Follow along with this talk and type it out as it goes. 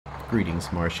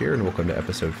Greetings, Marsh here, and welcome to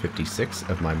episode 56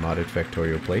 of my modded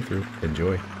Factorio playthrough.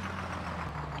 Enjoy.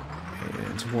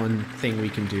 And one thing we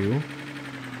can do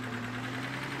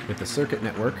with the circuit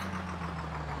network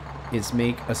is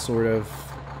make a sort of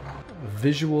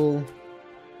visual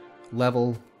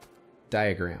level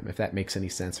diagram, if that makes any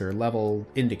sense, or level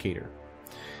indicator.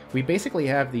 We basically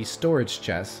have these storage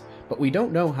chests, but we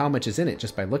don't know how much is in it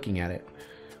just by looking at it.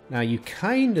 Now you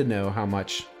kind of know how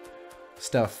much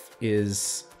stuff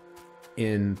is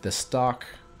in the stock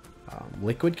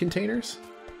liquid containers,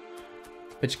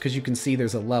 because you can see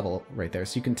there's a level right there,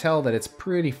 so you can tell that it's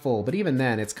pretty full, but even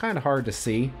then it's kind of hard to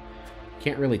see.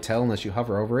 Can't really tell unless you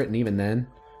hover over it, and even then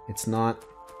it's not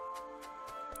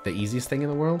the easiest thing in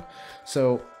the world.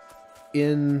 So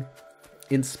in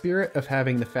spirit of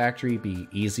having the factory be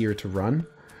easier to run,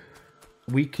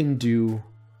 we can do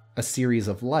a series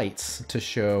of lights to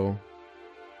show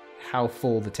how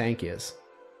full the tank is,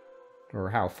 or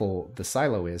how full the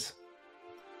silo is.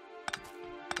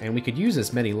 And we could use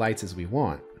as many lights as we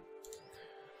want.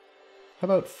 How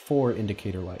about 4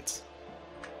 indicator lights?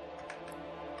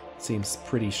 Seems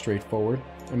pretty straightforward.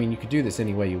 I mean, you could do this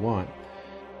any way you want.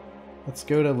 Let's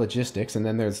go to logistics, and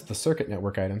then there's the circuit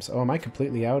network items. Oh, am I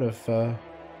completely out of...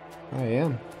 I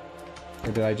am.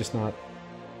 Or did I just not...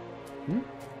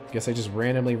 Guess I just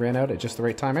randomly ran out at just the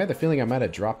right time. I had the feeling I might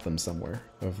have dropped them somewhere,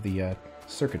 of the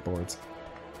circuit boards.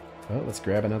 Well, let's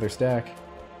grab another stack.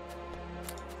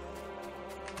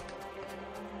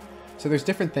 So there's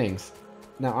different things.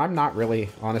 Now, I'm not really,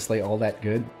 honestly, all that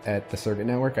good at the circuit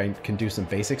network. I can do some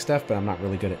basic stuff, but I'm not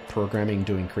really good at programming,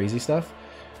 doing crazy stuff.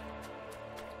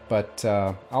 But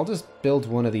I'll just build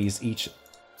one of these each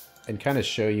and kind of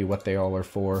show you what they all are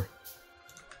for.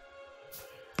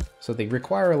 So they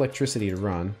require electricity to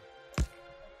run.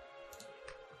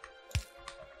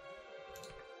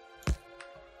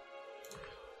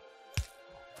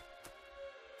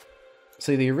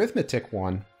 So the arithmetic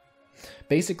one,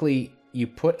 basically you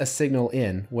put a signal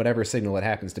in, whatever signal it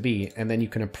happens to be, and then you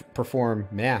can perform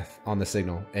math on the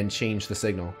signal and change the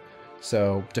signal.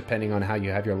 So depending on how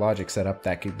you have your logic set up,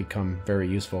 that could become very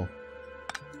useful.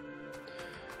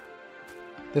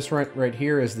 This right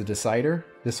here is the decider.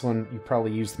 This one you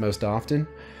probably use the most often.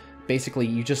 Basically,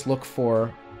 you just look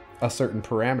for a certain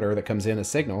parameter that comes in a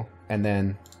signal, and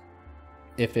then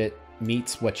if it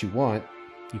meets what you want,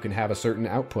 you can have a certain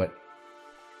output.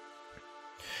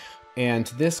 And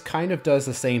this kind of does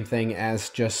the same thing as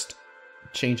just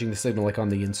changing the signal like on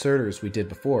the inserters we did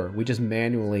before. We just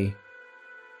manually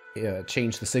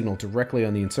change the signal directly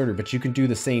on the inserter, but you can do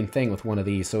the same thing with one of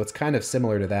these, so it's kind of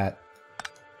similar to that.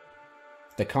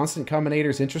 The constant combinator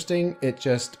is interesting. It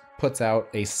just puts out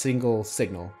a single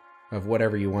signal of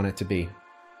whatever you want it to be.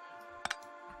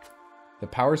 The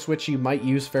power switch you might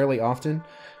use fairly often.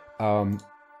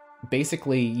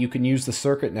 Basically, you can use the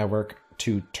circuit network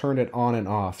to turn it on and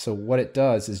off. So what it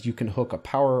does is you can hook a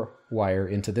power wire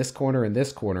into this corner and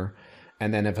this corner,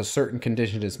 and then if a certain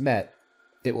condition is met,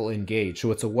 it will engage.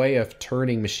 So it's a way of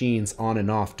turning machines on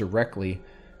and off directly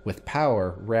with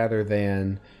power rather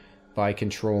than by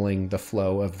controlling the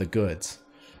flow of the goods.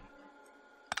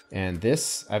 And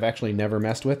this I've actually never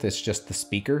messed with. It's just the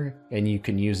speaker, and you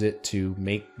can use it to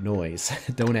make noise.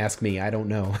 Don't ask me, I don't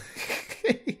know.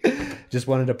 Just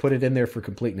wanted to put it in there for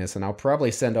completeness, and I'll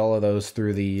probably send all of those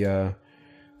through the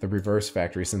reverse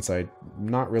factory, since I'm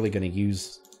not really going to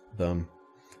use them,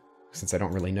 since I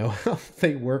don't really know how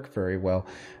they work very well.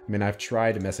 I mean, I've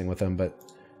tried messing with them, but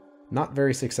not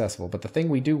very successful. But the thing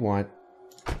we do want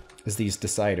is these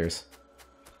deciders.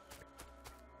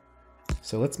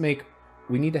 So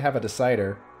we need to have a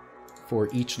decider for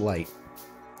each light.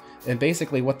 And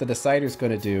basically what the decider is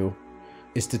going to do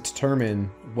is to determine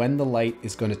when the light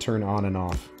is going to turn on and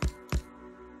off.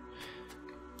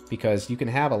 Because you can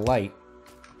have a light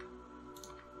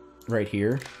right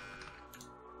here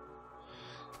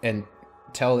and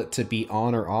tell it to be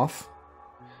on or off.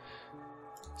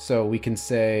 So we can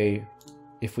say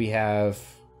if we have,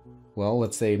 well,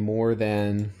 let's say more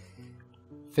than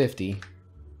 50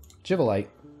 Givolite,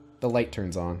 the light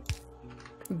turns on.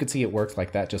 You can see it works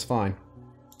like that just fine.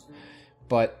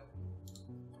 But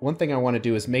one thing I want to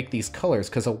do is make these colors,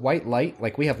 because a white light,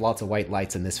 like we have lots of white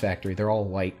lights in this factory, they're all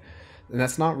white, and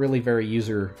that's not really very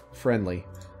user friendly.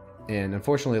 And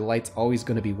unfortunately the light's always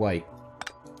going to be white.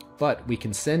 But we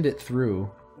can send it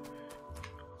through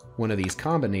one of these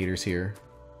combinators here,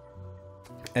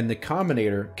 and the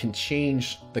combinator can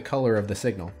change the color of the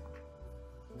signal.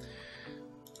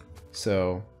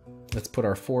 So let's put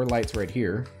our 4 lights right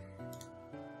here.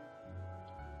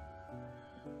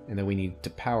 And then we need to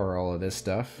power all of this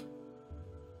stuff.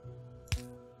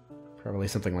 Probably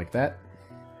something like that.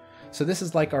 So this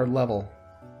is like our level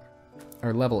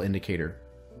indicator.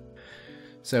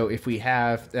 So if we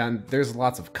have, and there's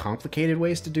lots of complicated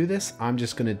ways to do this. I'm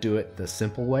just going to do it the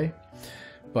simple way.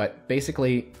 But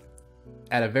basically,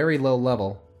 at a very low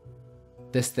level,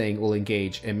 this thing will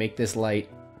engage and make this light,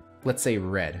 let's say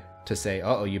red, to say,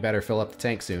 uh-oh, you better fill up the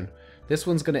tank soon. This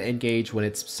one's going to engage when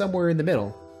it's somewhere in the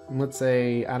middle. Let's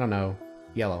say, I don't know,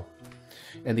 yellow.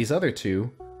 And these other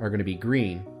two are going to be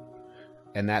green.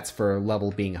 And that's for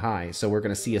level being high. So we're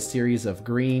going to see a series of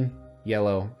green,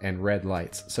 yellow, and red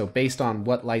lights. So based on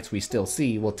what lights we still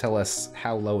see will tell us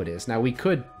how low it is. Now we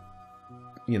could,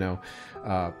 you know,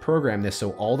 program this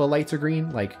so all the lights are green,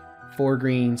 like 4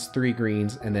 greens, 3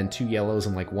 greens, and then 2 yellows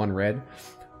and like 1 red.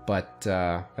 But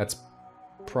that's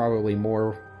probably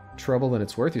more trouble than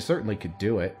it's worth. You certainly could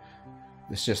do it.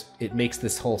 It's just, it makes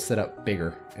this whole setup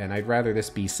bigger, and I'd rather this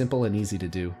be simple and easy to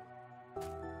do.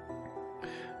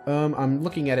 I'm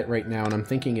looking at it right now, and I'm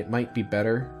thinking it might be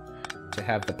better to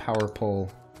have the power pole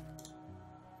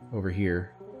over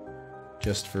here,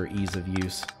 just for ease of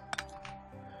use.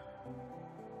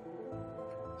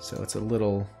 So it's a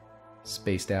little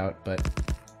spaced out, but...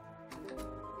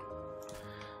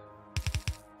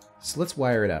 So let's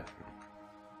wire it up.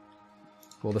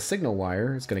 Well, the signal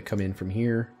wire is going to come in from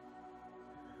here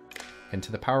and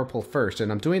to the power pole first,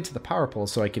 and I'm doing it to the power pole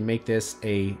so I can make this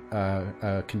a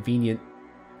convenient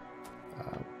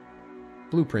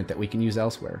blueprint that we can use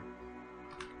elsewhere.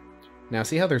 Now,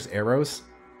 see how there's arrows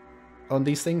on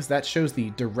these things? That shows the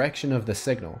direction of the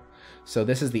signal. So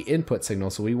this is the input signal,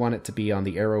 so we want it to be on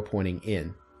the arrow pointing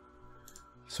in.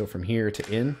 So from here to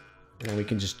in, and then we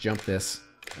can just jump this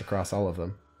across all of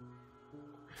them.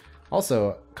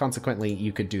 Also, consequently,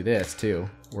 you could do this too,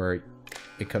 where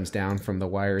it comes down from the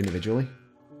wire individually.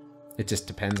 It just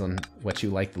depends on what you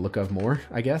like the look of more,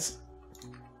 I guess.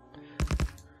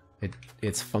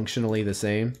 It's functionally the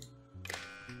same.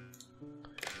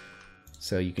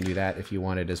 So you can do that if you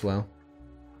wanted as well.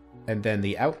 And then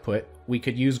the output, we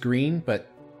could use green,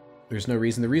 but there's no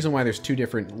reason. The reason why there's 2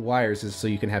 different wires is so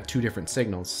you can have 2 different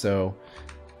signals. So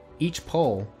each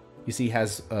pole, you see,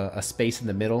 has a space in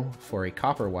the middle for a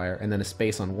copper wire, and then a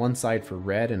space on one side for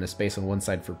red and a space on one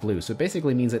side for blue. So it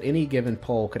basically means that any given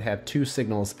pole could have 2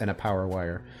 signals and a power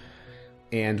wire.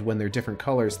 And when they're different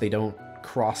colors, they don't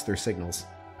cross their signals.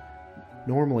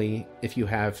 Normally, if you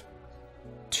have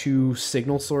 2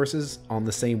 signal sources on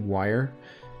the same wire,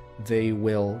 they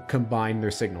will combine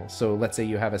their signals. So let's say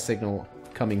you have a signal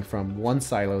coming from one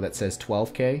silo that says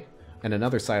 12K and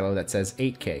another silo that says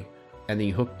 8K. And then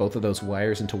you hook both of those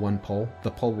wires into one pole, the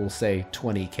pole will say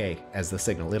 20K as the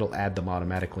signal. It'll add them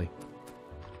automatically.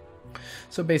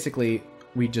 So basically,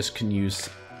 we just can use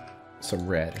some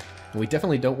red. And we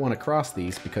definitely don't want to cross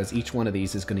these because each one of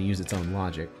these is going to use its own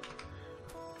logic.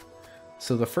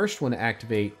 So the first one to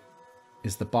activate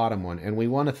is the bottom one, and we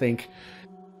want to think,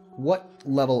 what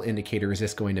level indicator is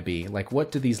this going to be? Like,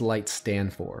 what do these lights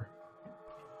stand for?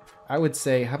 I would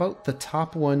say, how about the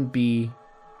top one be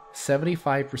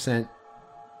 75%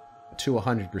 to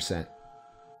 100%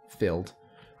 filled,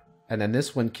 and then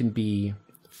this one can be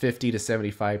 50 to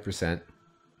 75%,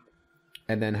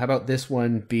 and then how about this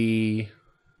one be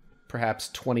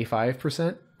perhaps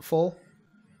 25% full,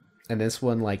 and this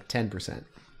one like 10%.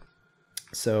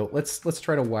 So let's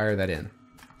try to wire that in.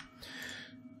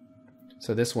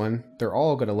 So this one, they're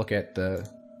all going to look at the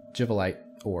Givelite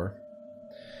ore.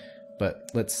 But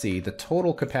let's see, the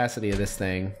total capacity of this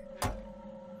thing,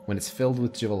 when it's filled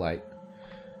with Givelite,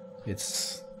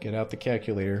 it's, get out the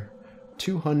calculator,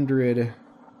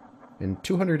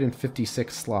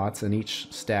 256 slots, and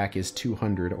each stack is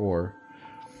 200 ore.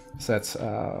 So that's,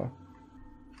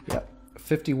 yeah,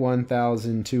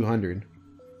 51,200.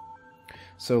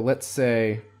 So let's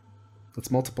say,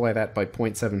 let's multiply that by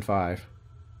 0.75.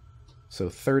 So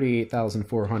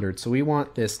 38,400. So we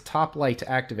want this top light to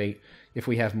activate if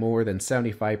we have more than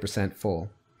 75% full.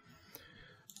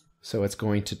 So it's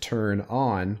going to turn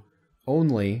on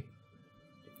only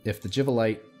if the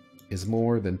Givelite is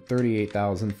more than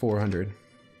 38,400.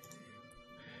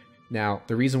 Now,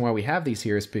 the reason why we have these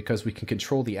here is because we can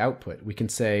control the output. We can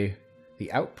say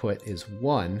the output is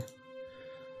 1.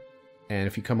 And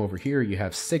if you come over here, you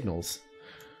have signals.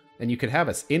 And you could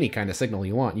have any kind of signal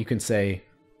you want. You can say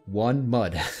 1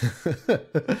 mud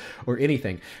or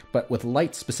anything. But with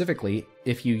light specifically,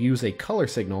 if you use a color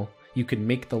signal, you can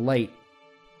make the light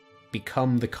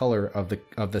become the color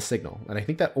of the signal. And I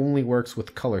think that only works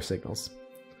with color signals.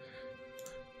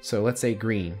 So let's say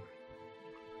green.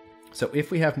 So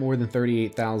if we have more than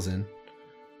 38,000,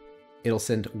 it'll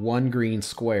send 1 green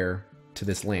square to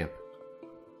this lamp.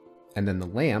 And then the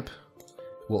lamp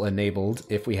will enabled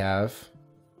if we have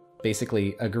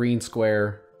basically a green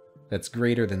square that's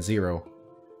greater than 0.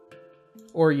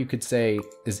 Or you could say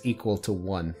is equal to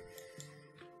 1.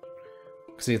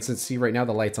 See right now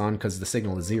the light's on because the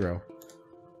signal is 0.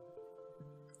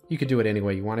 You could do it any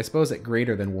way you want. I suppose that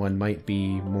greater than 1 might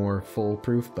be more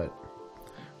foolproof, but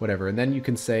whatever. And then you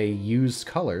can say use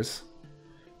colors.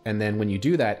 And then when you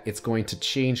do that, it's going to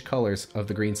change colors of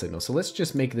the green signal. So let's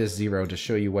just make this 0 to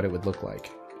show you what it would look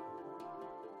like.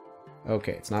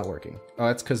 Okay, it's not working. Oh,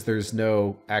 that's because there's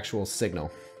no actual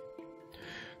signal.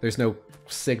 There's no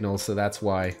signal, so that's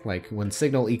why, like, when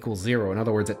signal equals 0, in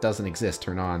other words, it doesn't exist,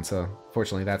 turn on. So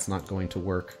fortunately, that's not going to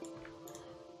work.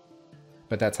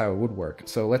 But that's how it would work.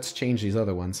 So let's change these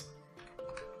other ones.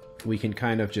 We can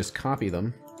kind of just copy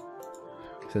them,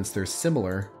 since they're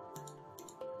similar,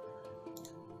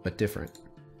 but different.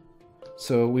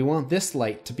 So we want this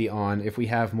light to be on if we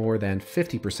have more than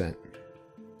 50%.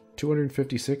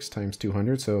 256 times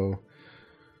 200, so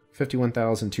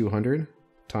 51,200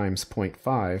 times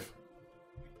 0.5.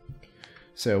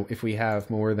 So if we have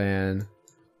more than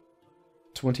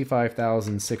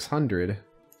 25,600,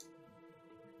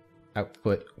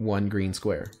 output 1 green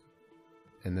square.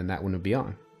 And then that one would be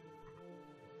on.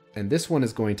 And this one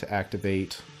is going to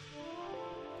activate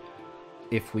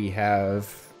if we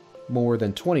have more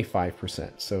than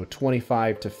 25%. So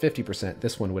 25 to 50%,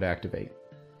 this one would activate.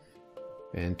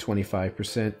 And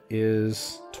 25%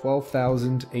 is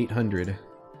 12,800.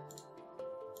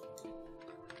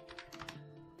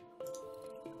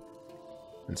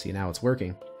 And see, now it's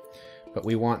working. But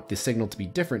we want the signal to be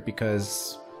different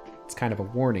because it's kind of a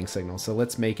warning signal. So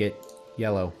let's make it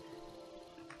yellow.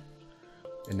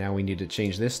 And now we need to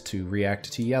change this to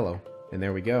react to yellow. And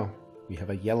there we go. We have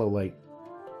a yellow light.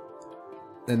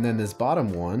 And then this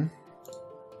bottom one,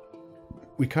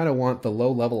 we kind of want the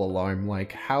low level alarm,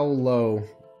 like how low.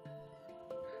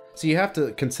 So you have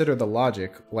to consider the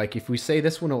logic. Like if we say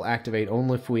this one will activate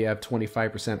only if we have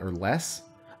 25% or less,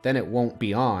 then it won't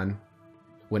be on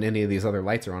when any of these other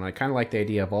lights are on. I kind of like the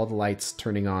idea of all the lights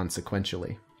turning on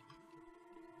sequentially.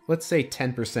 Let's say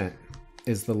 10%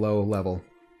 is the low level.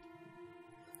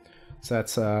 So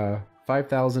that's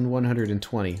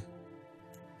 5,120.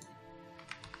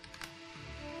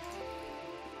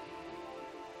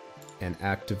 And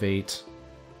activate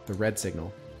the red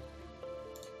signal.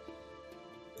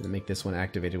 And make this one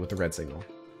activated with the red signal.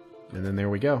 And then there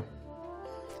we go.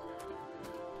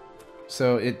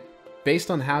 So based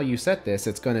on how you set this,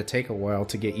 it's going to take a while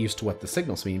to get used to what the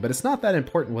signals mean, but it's not that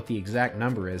important what the exact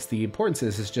number is. The importance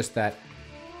is just that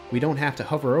we don't have to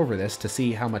hover over this to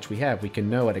see how much we have. We can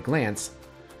know at a glance.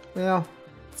 Well,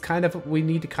 it's kind of, we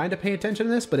need to kind of pay attention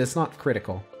to this, but it's not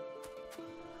critical.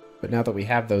 But now that we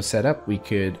have those set up, we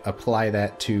could apply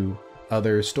that to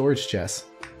other storage chests.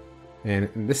 And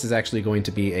this is actually going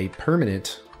to be a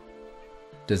permanent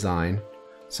design.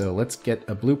 So let's get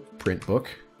a blueprint book.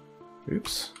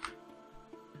 Oops.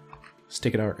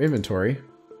 Stick it in our inventory.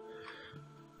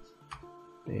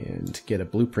 And get a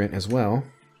blueprint as well.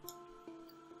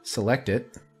 Select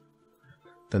it.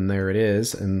 Then there it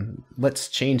is. And let's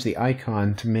change the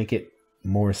icon to make it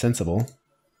more sensible.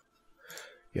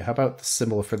 Yeah, how about the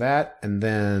symbol for that, and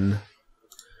then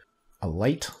a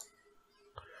light.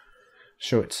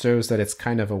 It shows that it's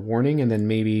kind of a warning, and then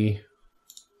maybe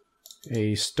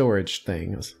a storage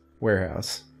thing, a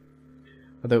warehouse.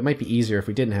 Although it might be easier if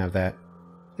we didn't have that.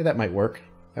 Yeah, that might work.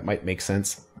 That might make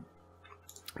sense.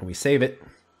 And we save it.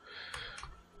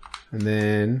 And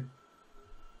then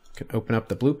we can open up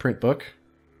the blueprint book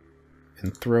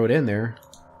and throw it in there.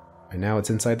 And now it's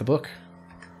inside the book.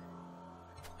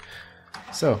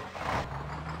 So,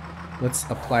 let's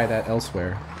apply that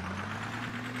elsewhere.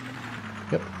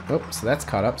 Yep, oh, so that's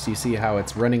caught up. So you see how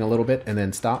it's running a little bit and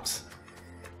then stops?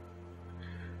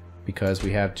 Because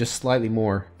we have just slightly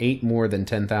more, 8 more than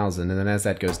 10,000, and then as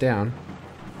that goes down,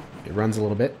 it runs a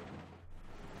little bit.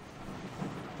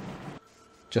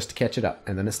 Just to catch it up,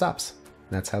 and then it stops.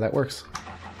 And that's how that works.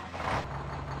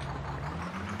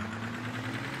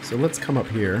 So let's come up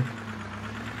here.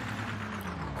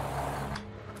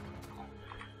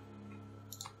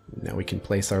 Now we can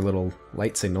place our little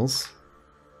light signals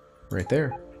right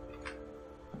there.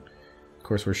 Of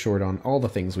course, we're short on all the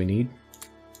things we need.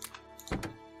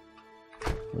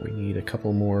 We need a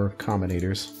couple more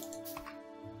combinators.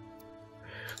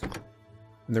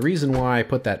 And the reason why I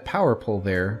put that power pole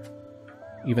there,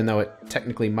 even though it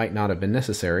technically might not have been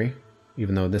necessary,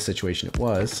 even though in this situation it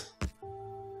was.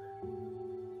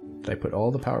 Did I put all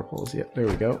the power poles? Yep, there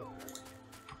we go.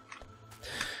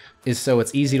 Is so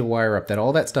it's easy to wire up, that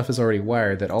all that stuff is already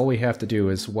wired, that all we have to do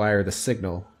is wire the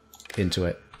signal into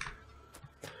it.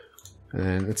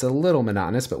 And it's a little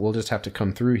monotonous, but we'll just have to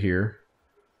come through here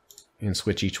and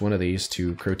switch each one of these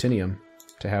to Crotinium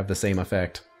to have the same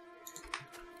effect.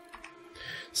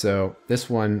 So this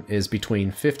one is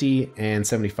between 50 and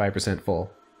 75%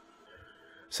 full.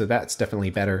 So that's definitely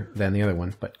better than the other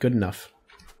one, but good enough.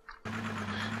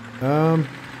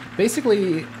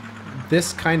 Basically,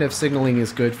 this kind of signaling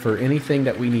is good for anything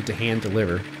that we need to hand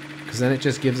deliver, because then it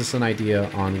just gives us an idea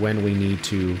on when we need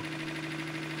to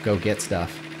go get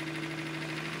stuff.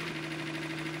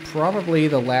 Probably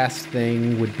the last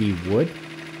thing would be wood.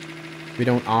 We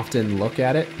don't often look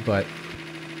at it, but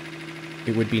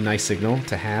it would be a nice signal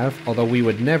to have, although we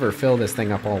would never fill this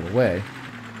thing up all the way.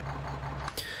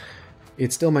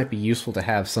 It still might be useful to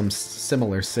have some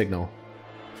similar signal.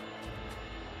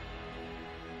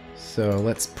 So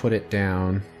let's put it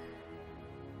down.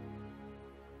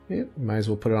 Yeah, might as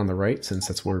well put it on the right since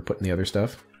that's where we're putting the other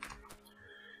stuff.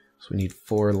 So we need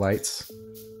 4 lights,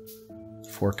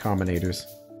 4 combinators.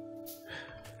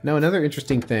 Now another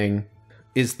interesting thing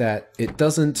is that it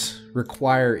doesn't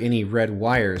require any red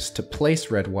wires to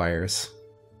place red wires.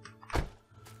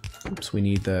 Oops, we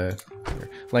need the...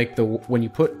 Like, when you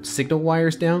put signal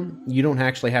wires down, you don't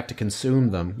actually have to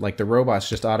consume them. Like, the robots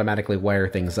just automatically wire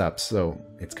things up, so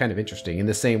it's kind of interesting. In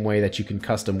the same way that you can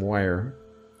custom wire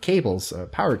cables,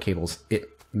 power cables, it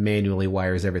manually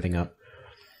wires everything up.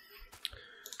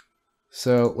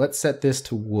 So, let's set this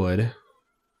to wood.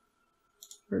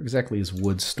 Where exactly is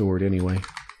wood stored anyway?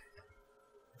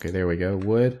 Okay, there we go.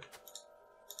 Wood.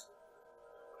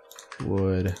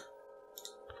 Wood.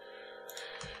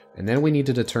 And then we need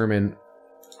to determine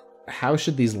how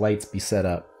should these lights be set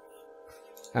up.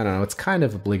 I don't know, it's kind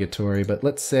of obligatory, but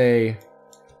let's say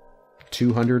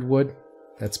 200 wood.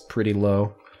 That's pretty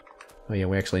low. Oh yeah,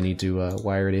 we actually need to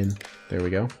wire it in. There we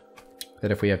go.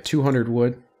 Then if we have 200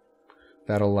 wood,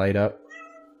 that'll light up.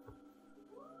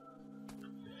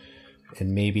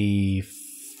 And maybe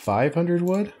 500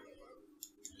 wood?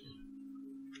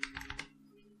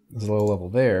 There's a low level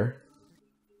there.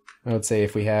 I would say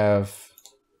if we have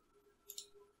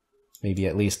maybe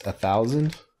at least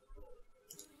 1,000,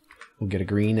 we'll get a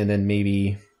green, and then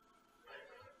maybe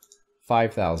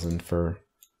 5,000 for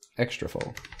extra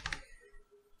full.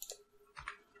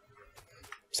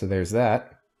 So there's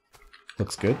that.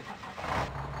 Looks good.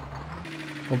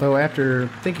 Although after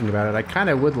thinking about it, I kind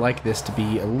of would like this to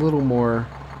be a little more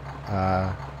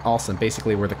awesome.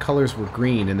 Basically where the colors were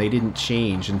green and they didn't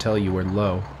change until you were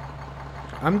low.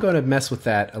 I'm going to mess with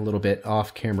that a little bit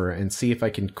off camera and see if I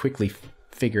can quickly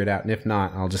figure it out, and if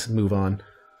not, I'll just move on.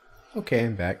 Okay,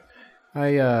 I'm back.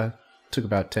 I took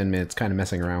about 10 minutes kind of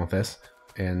messing around with this,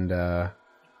 and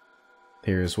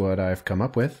here's what I've come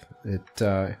up with.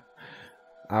 I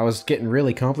was getting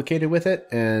really complicated with it,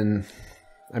 and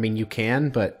I mean, you can,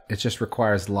 but it just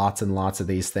requires lots and lots of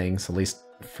these things, at least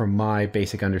from my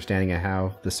basic understanding of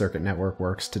how the circuit network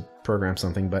works to program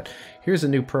something. But here's a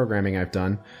new programming I've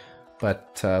done.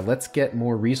 But let's get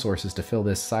more resources to fill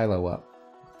this silo up,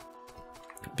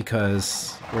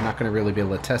 because we're not going to really be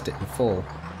able to test it in full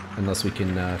unless we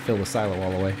can fill the silo all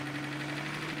the way.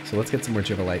 So let's get some more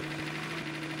Jivalite.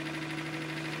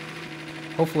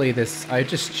 Hopefully this... I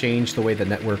just changed the way the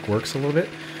network works a little bit.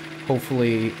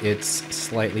 Hopefully it's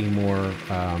slightly more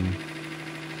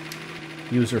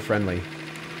user-friendly.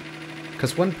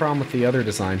 Because one problem with the other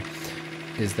design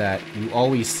is that you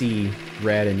always see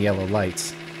red and yellow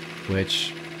lights,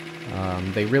 which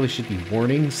they really should be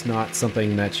warnings, not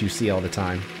something that you see all the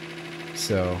time.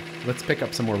 So let's pick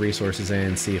up some more resources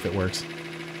and see if it works.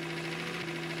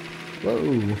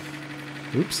 Whoa!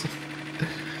 Oops.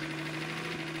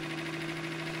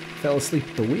 Fell asleep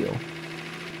at the wheel.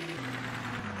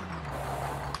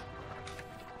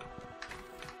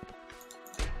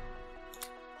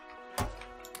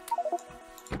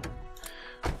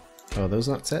 Oh, those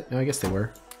not set? No, I guess they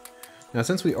were. Now,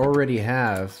 since we already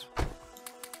have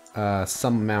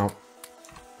some amount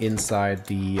inside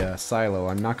the silo,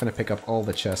 I'm not going to pick up all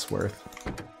the chests worth.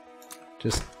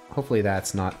 Just hopefully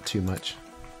that's not too much.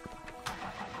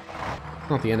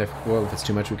 Not at the end of, well, if it's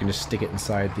too much, we can just stick it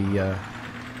inside the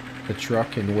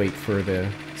truck and wait for the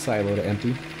silo to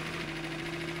empty.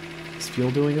 Is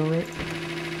fuel doing alright?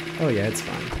 Oh yeah, it's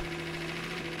fine.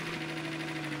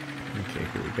 Okay,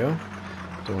 here we go.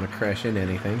 Don't want to crash into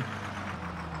anything.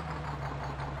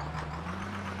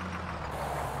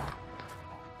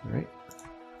 Alright.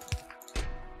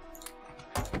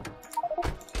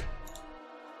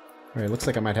 Alright, looks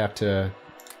like I might have to...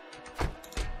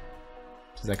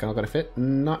 Is that all gonna fit?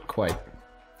 Not quite.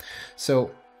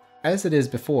 So, as it is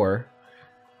before,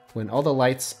 when all the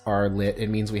lights are lit, it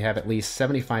means we have at least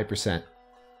 75%.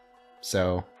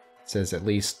 So, it says at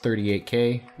least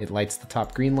 38K. It lights the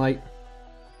top green light.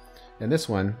 And this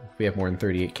one, if we have more than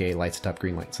 38k, lights the top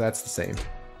green light. So that's the same.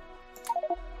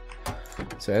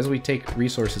 So as we take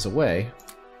resources away,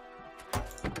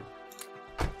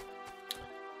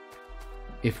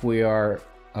 if we are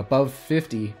above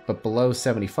 50 but below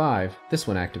 75, this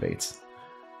one activates.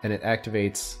 And it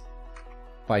activates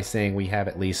by saying we have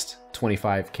at least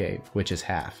 25k, which is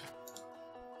half.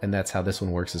 And that's how this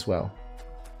one works as well.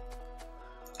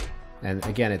 And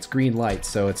again, it's green light,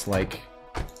 so it's like...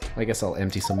 I guess I'll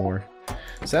empty some more.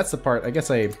 So that's the part. I guess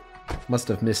I must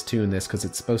have mistuned this because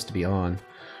it's supposed to be on.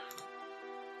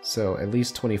 So at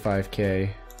least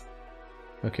 25k.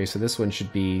 Okay, so this one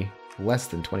should be less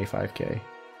than 25k.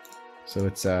 So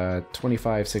it's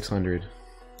 25,600.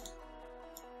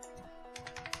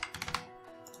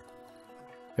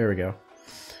 There we go.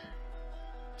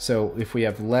 So if we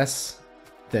have less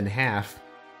than half,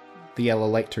 the yellow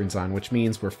light turns on, which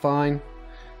means we're fine,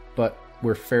 but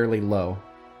we're fairly low.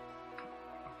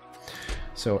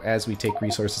 So as we take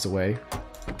resources away,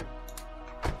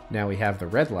 now we have the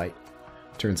red light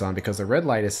turns on, because the red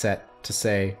light is set to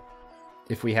say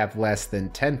if we have less than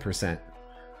 10%.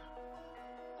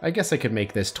 I guess I could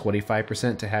make this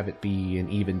 25% to have it be an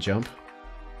even jump.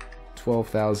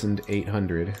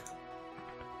 12,800.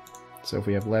 So if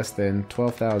we have less than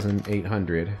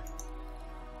 12,800,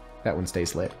 that one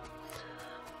stays lit.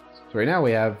 So right now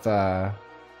we have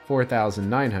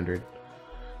 4,900.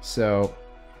 So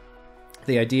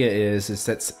the idea is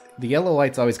that the yellow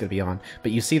light's always going to be on,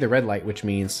 but you see the red light, which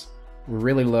means we're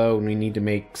really low and we need to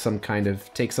make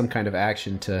take some kind of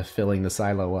action to filling the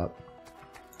silo up.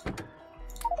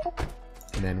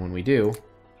 And then when we do,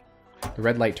 the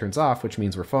red light turns off, which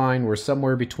means we're fine. We're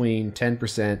somewhere between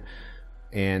 10%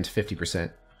 and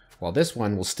 50%. While this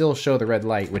one will still show the red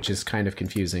light, which is kind of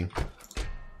confusing.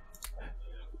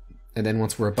 And then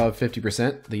once we're above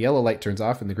 50%, the yellow light turns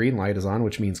off and the green light is on,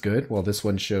 which means good. Well, this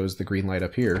one shows the green light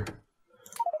up here.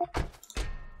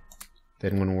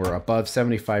 Then when we're above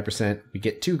 75%, we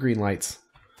get 2 green lights,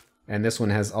 and this one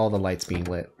has all the lights being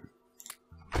lit.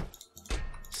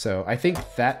 So I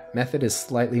think that method is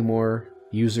slightly more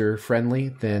user-friendly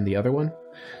than the other one.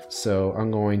 So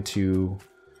I'm going to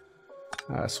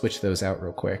switch those out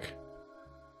real quick.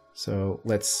 So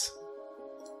let's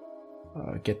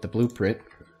get the blueprint.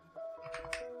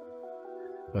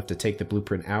 We'll have to take the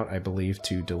blueprint out, I believe,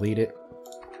 to delete it.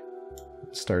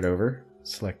 Start over.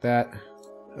 Select that.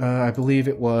 I believe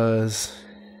it was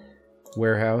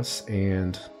warehouse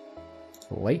and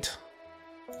light.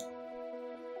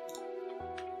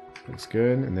 Looks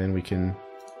good. And then we can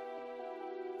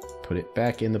put it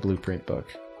back in the blueprint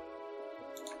book.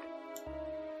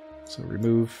 So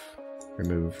remove,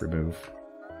 remove, remove.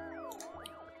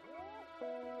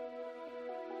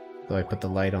 Though I put the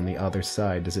light on the other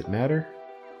side, does it matter?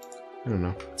 I don't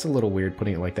know. It's a little weird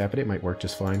putting it like that, but it might work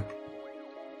just fine.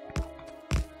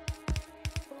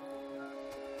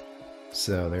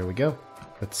 So there we go.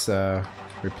 Let's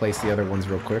replace the other ones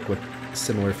real quick with a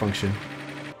similar function.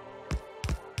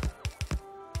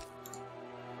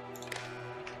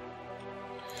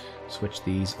 Switch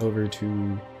these over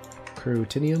to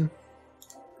Crotinium.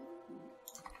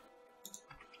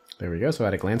 There we go. So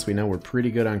at a glance, we know we're pretty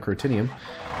good on Crotinium,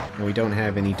 and we don't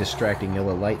have any distracting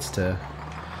yellow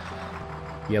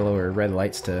or red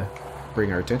lights to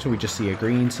bring our attention. We just see a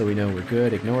green, so we know we're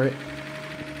good. Ignore it.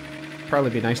 Probably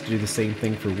be nice to do the same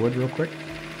thing for wood real quick.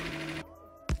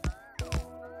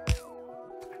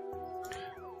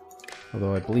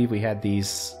 Although I believe we had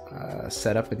these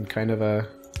set up in kind of a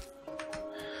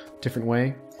different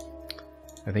way.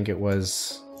 I think it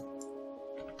was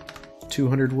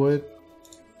 200 wood.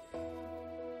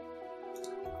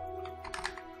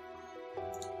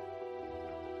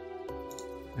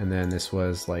 And then this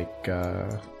was like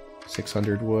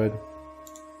 600 wood.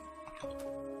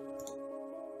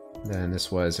 Then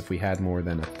this was if we had more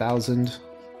than 1,000.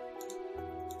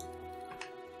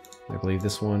 I believe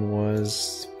this one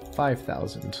was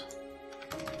 5,000. So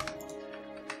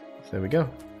there we go.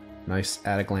 Nice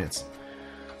at a glance.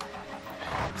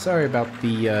 Sorry about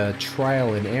the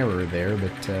trial and error there,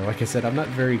 but like I said, I'm not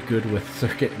very good with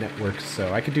circuit networks,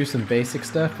 so I could do some basic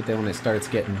stuff, but then when it starts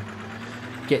getting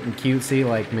cutesy,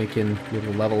 like making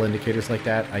little level indicators like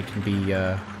that, I can be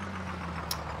a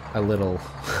little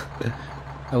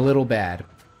a little bad.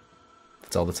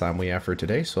 That's all the time we have for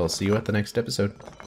today, so I'll see you at the next episode.